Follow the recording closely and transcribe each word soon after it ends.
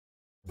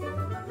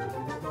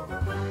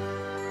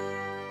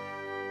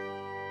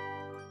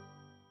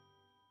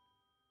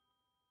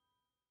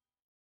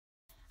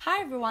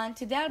Hi everyone,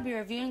 today I'll be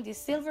reviewing the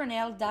Silver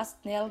Nail Dust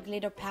Nail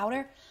Glitter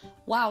Powder,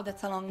 wow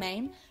that's a long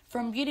name,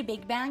 from Beauty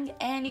Big Bang,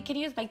 and you can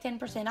use my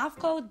 10% off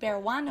code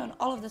BEAR1 on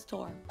all of the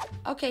store.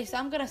 Okay, so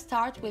I'm gonna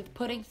start with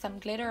putting some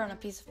glitter on a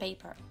piece of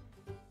paper.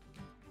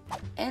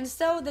 And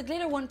so the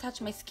glitter won't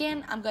touch my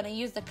skin, I'm gonna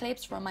use the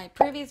clips from my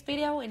previous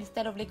video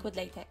instead of liquid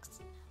latex.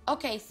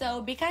 Okay,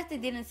 so because they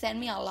didn't send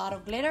me a lot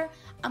of glitter,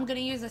 I'm gonna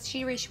use a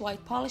sheerish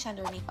white polish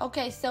underneath.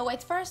 Okay, so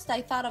at first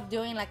I thought of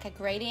doing like a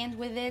gradient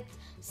with it,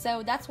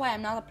 so that's why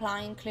I'm not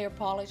applying clear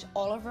polish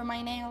all over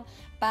my nail,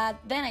 but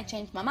then I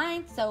changed my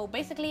mind, so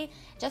basically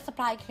just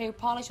apply clear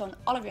polish on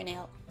all of your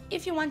nail.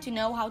 If you want to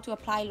know how to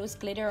apply loose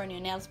glitter on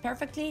your nails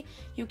perfectly,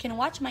 you can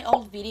watch my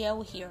old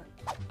video here.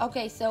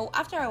 Okay, so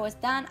after I was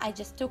done, I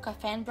just took a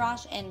fan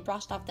brush and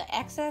brushed off the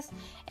excess,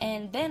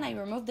 and then I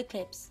removed the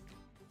clips.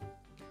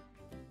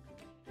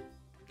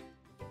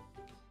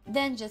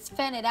 Then just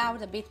fan it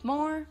out a bit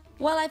more.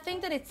 Well, I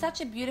think that it's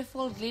such a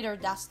beautiful glitter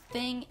dust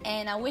thing,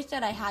 and I wish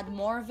that I had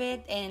more of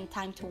it and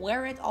time to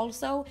wear it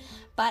also,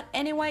 but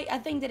anyway, I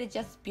think that it's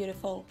just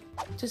beautiful.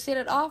 To set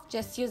it off,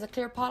 just use a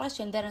clear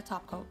polish and then a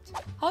top coat.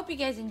 Hope you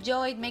guys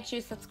enjoyed. Make sure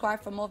you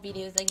subscribe for more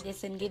videos like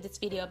this and give this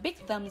video a big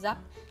thumbs up,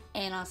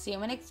 and I'll see you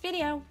in my next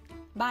video.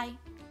 Bye!